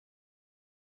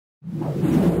Hello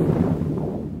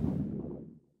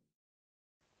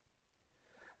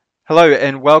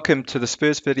and welcome to this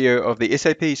first video of the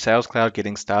SAP Sales Cloud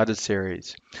Getting Started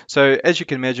series. So as you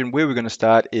can imagine, where we're going to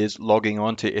start is logging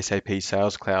on to SAP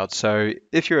Sales Cloud. So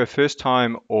if you're a first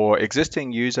time or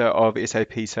existing user of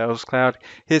SAP Sales Cloud,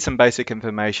 here's some basic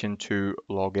information to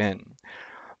log in.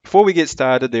 Before we get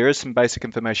started, there is some basic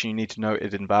information you need to know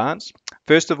in advance.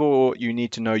 First of all, you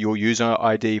need to know your user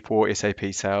ID for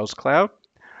SAP Sales Cloud.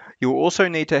 You'll also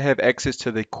need to have access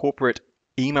to the corporate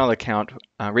email account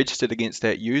registered against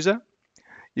that user.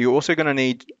 You're also going to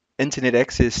need internet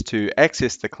access to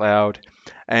access the cloud,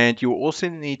 and you'll also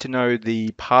need to know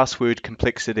the password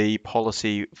complexity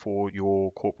policy for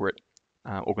your corporate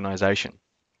organization.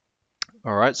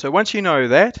 All right, so once you know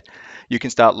that, you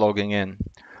can start logging in.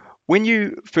 When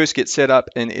you first get set up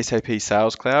in SAP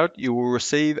Sales Cloud, you will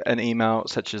receive an email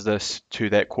such as this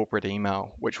to that corporate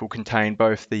email, which will contain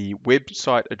both the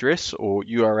website address or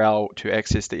URL to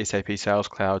access the SAP Sales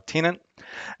Cloud tenant,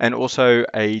 and also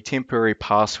a temporary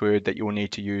password that you will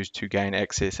need to use to gain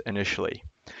access initially.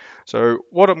 So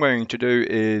what I'm going to do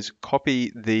is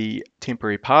copy the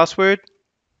temporary password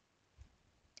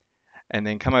and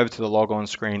then come over to the logon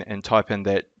screen and type in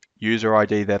that user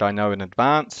ID that I know in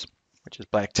advance, which is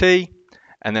black T,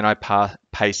 and then I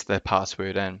paste the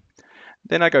password in.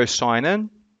 Then I go sign in,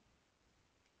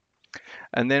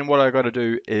 and then what I got to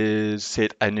do is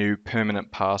set a new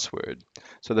permanent password.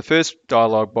 So the first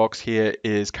dialog box here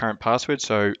is current password,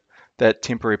 so that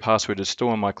temporary password is still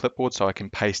on my clipboard, so I can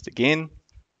paste again.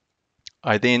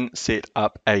 I then set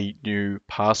up a new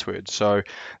password. So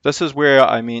this is where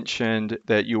I mentioned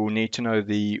that you will need to know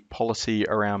the policy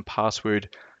around password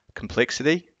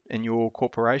complexity in your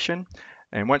corporation.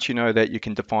 And once you know that, you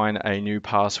can define a new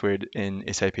password in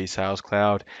SAP Sales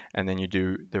Cloud, and then you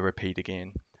do the repeat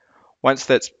again. Once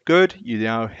that's good, you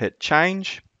now hit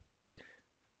change.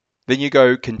 Then you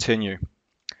go continue.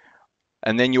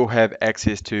 And then you'll have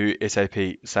access to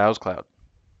SAP Sales Cloud.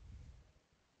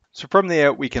 So from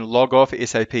there, we can log off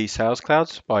SAP Sales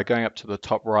Cloud by going up to the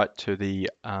top right to the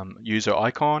user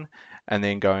icon and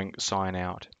then going sign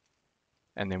out.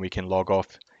 And then we can log off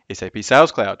SAP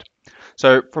Sales Cloud.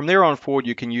 So from there on forward,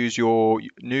 you can use your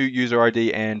new user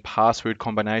ID and password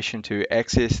combination to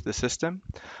access the system.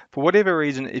 For whatever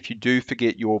reason, if you do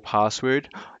forget your password,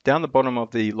 down the bottom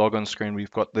of the login screen,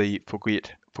 we've got the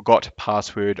forgot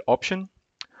password option.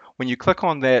 When you click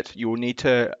on that, you'll need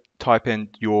to type in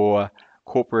your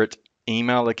corporate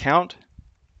email account.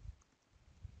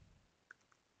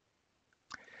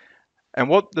 And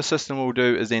what the system will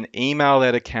do is then email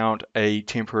that account a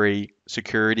temporary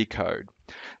security code.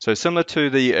 So similar to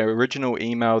the original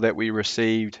email that we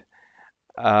received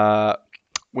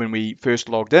when we first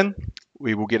logged in,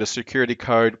 we will get a security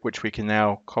code which we can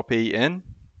now copy in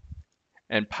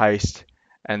and paste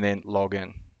and then log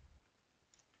in.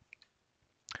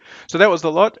 So that was a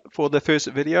lot for the first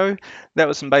video. That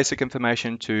was some basic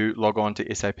information to log on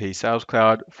to SAP Sales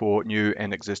Cloud for new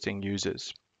and existing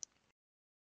users.